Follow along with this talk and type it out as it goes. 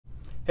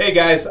Hey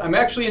guys, I'm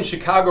actually in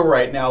Chicago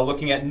right now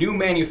looking at new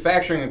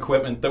manufacturing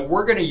equipment that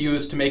we're going to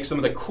use to make some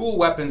of the cool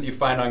weapons you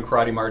find on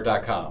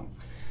KarateMart.com.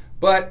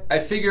 But I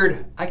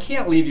figured I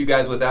can't leave you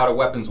guys without a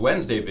Weapons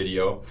Wednesday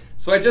video,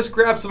 so I just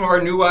grabbed some of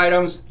our new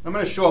items. I'm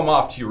going to show them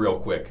off to you real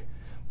quick.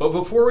 But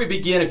before we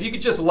begin, if you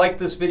could just like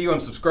this video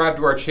and subscribe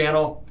to our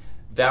channel,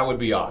 that would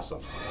be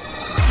awesome.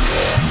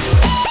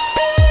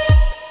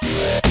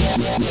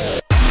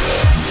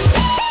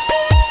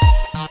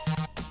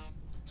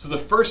 So the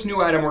first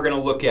new item we're going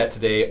to look at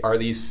today are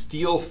these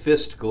steel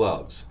fist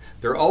gloves.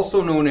 They're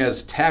also known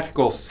as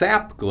tactical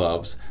SAP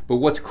gloves, but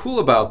what's cool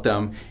about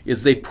them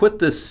is they put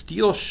this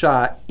steel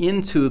shot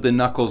into the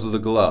knuckles of the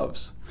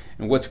gloves.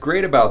 And what's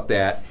great about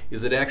that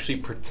is it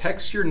actually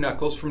protects your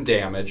knuckles from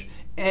damage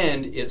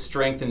and it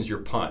strengthens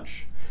your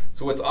punch.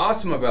 So what's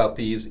awesome about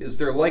these is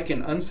they're like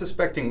an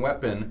unsuspecting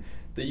weapon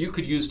that you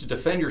could use to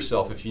defend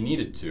yourself if you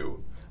needed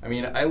to. I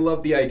mean, I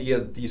love the idea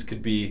that these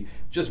could be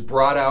just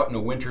brought out in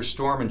a winter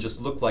storm and just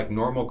look like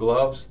normal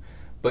gloves,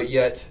 but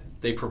yet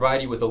they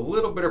provide you with a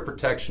little bit of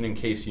protection in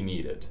case you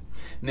need it.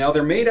 Now,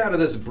 they're made out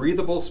of this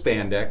breathable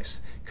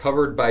spandex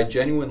covered by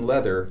genuine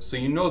leather, so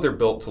you know they're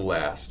built to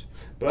last.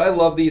 But I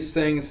love these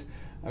things.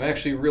 I'm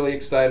actually really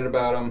excited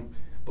about them.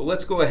 But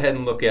let's go ahead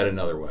and look at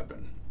another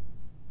weapon.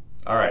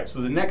 All right,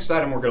 so the next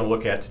item we're going to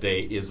look at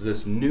today is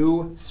this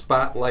new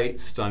Spotlight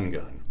stun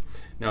gun.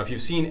 Now, if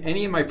you've seen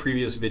any of my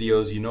previous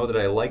videos, you know that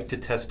I like to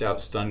test out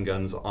stun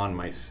guns on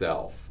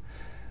myself.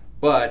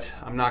 But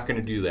I'm not going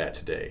to do that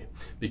today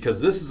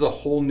because this is a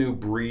whole new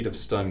breed of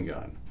stun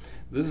gun.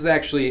 This is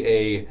actually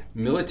a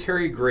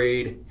military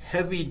grade,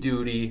 heavy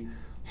duty,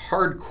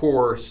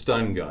 hardcore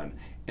stun gun.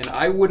 And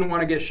I wouldn't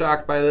want to get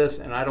shocked by this,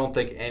 and I don't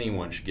think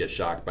anyone should get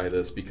shocked by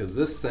this because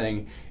this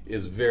thing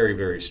is very,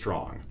 very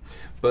strong.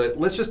 But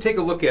let's just take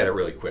a look at it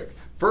really quick.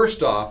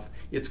 First off,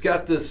 it's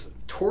got this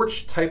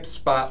torch type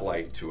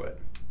spotlight to it.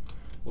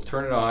 We'll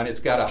turn it on. It's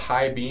got a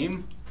high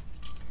beam,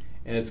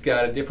 and it's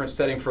got a different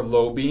setting for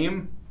low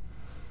beam,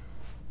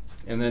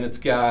 and then it's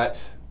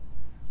got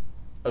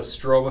a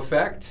strobe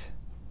effect,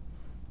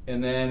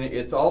 and then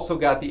it's also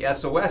got the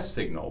SOS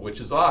signal, which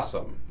is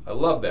awesome. I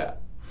love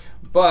that.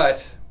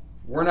 But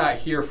we're not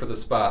here for the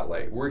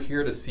spotlight. We're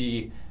here to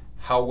see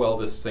how well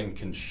this thing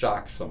can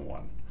shock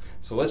someone.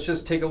 So let's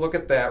just take a look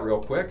at that real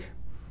quick.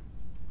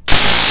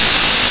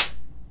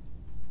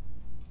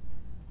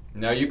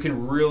 Now you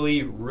can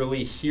really,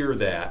 really hear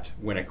that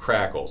when it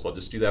crackles. I'll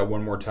just do that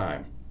one more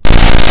time.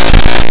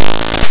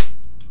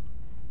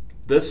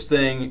 This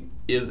thing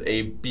is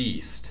a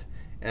beast,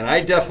 and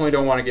I definitely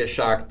don't want to get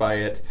shocked by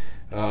it,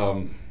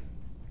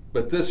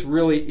 but this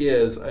really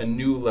is a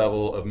new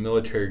level of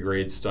military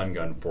grade stun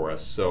gun for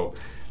us. So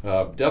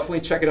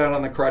definitely check it out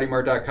on the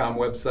KarateMart.com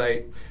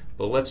website,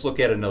 but let's look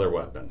at another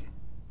weapon.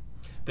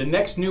 The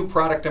next new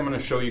product I'm going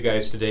to show you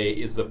guys today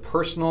is the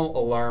personal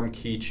alarm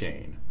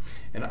keychain.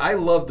 And I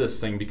love this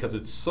thing because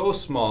it's so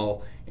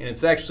small and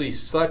it's actually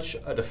such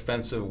a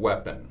defensive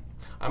weapon.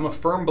 I'm a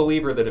firm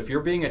believer that if you're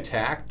being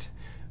attacked,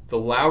 the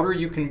louder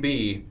you can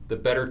be, the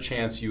better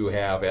chance you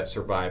have at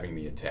surviving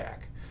the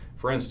attack.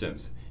 For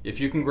instance,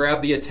 if you can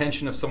grab the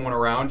attention of someone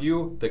around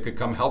you that could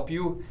come help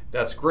you,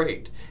 that's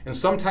great. And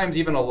sometimes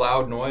even a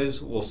loud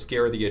noise will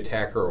scare the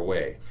attacker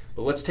away.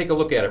 But let's take a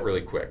look at it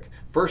really quick.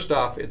 First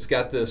off, it's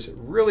got this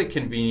really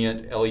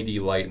convenient LED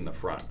light in the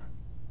front,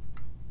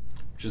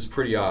 which is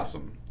pretty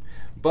awesome.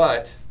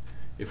 But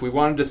if we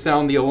wanted to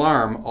sound the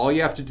alarm, all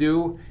you have to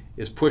do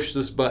is push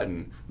this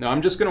button. Now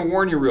I'm just going to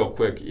warn you real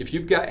quick, if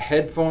you've got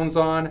headphones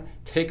on,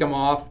 take them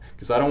off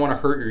because I don't want to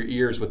hurt your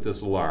ears with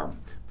this alarm.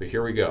 But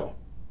here we go.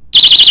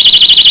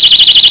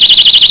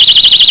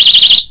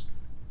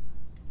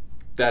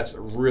 That's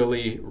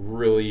really,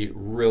 really,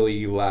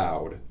 really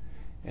loud.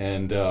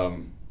 And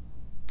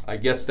I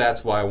guess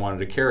that's why I wanted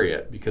to carry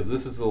it, because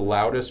this is the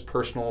loudest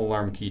personal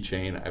alarm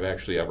keychain I've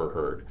actually ever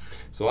heard.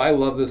 So I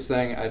love this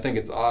thing. I think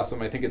it's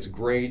awesome. I think it's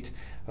great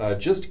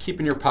just to keep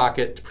in your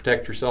pocket to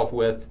protect yourself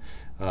with.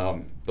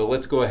 But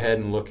let's go ahead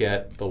and look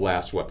at the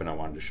last weapon I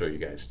wanted to show you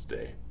guys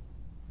today.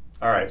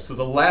 All right, so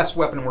the last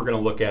weapon we're going to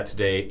look at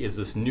today is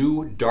this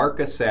new Dark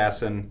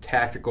Assassin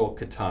Tactical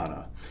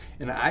Katana.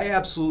 And I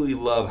absolutely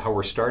love how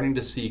we're starting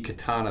to see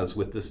katanas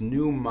with this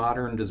new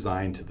modern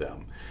design to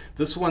them.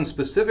 This one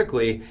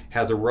specifically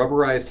has a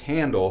rubberized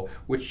handle,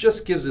 which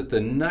just gives it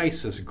the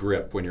nicest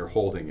grip when you're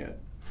holding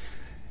it.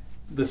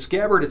 The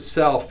scabbard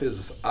itself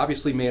is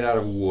obviously made out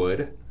of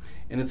wood,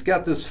 and it's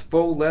got this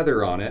faux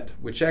leather on it,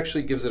 which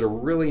actually gives it a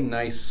really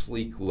nice,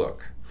 sleek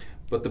look.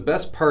 But the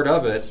best part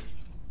of it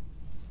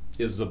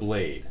is the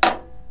blade.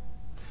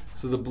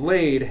 So the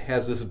blade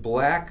has this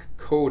black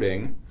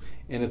coating,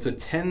 and it's a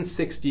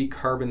 1060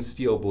 carbon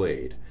steel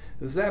blade.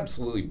 This is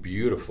absolutely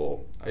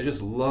beautiful. I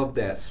just love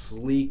that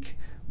sleek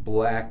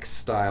black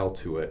style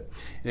to it.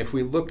 And if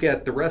we look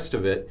at the rest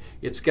of it,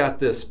 it's got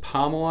this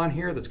pommel on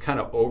here that's kind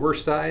of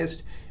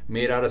oversized,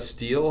 made out of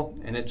steel,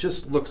 and it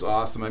just looks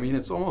awesome. I mean,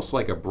 it's almost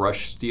like a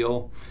brush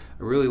steel.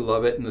 I really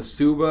love it. And the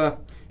Suba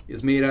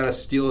is made out of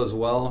steel as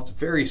well. It's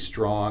very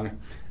strong.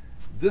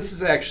 This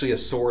is actually a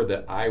sword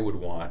that I would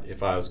want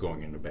if I was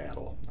going into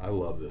battle. I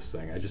love this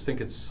thing. I just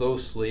think it's so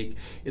sleek.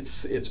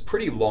 It's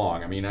pretty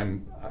long. I mean,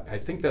 I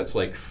think that's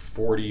like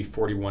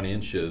 41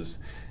 inches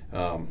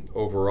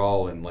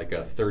overall and like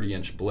a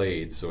 30-inch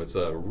blade. So it's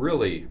a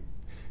really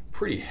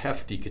pretty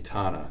hefty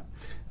katana.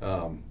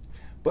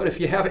 But if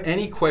you have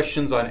any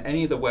questions on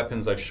any of the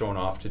weapons I've shown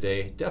off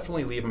today,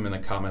 definitely leave them in the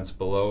comments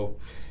below.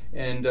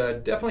 And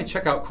definitely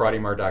check out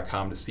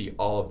karatemar.com to see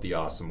all of the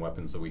awesome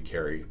weapons that we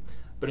carry.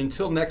 But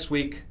until next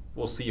week,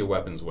 we'll see you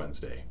Weapons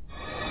Wednesday.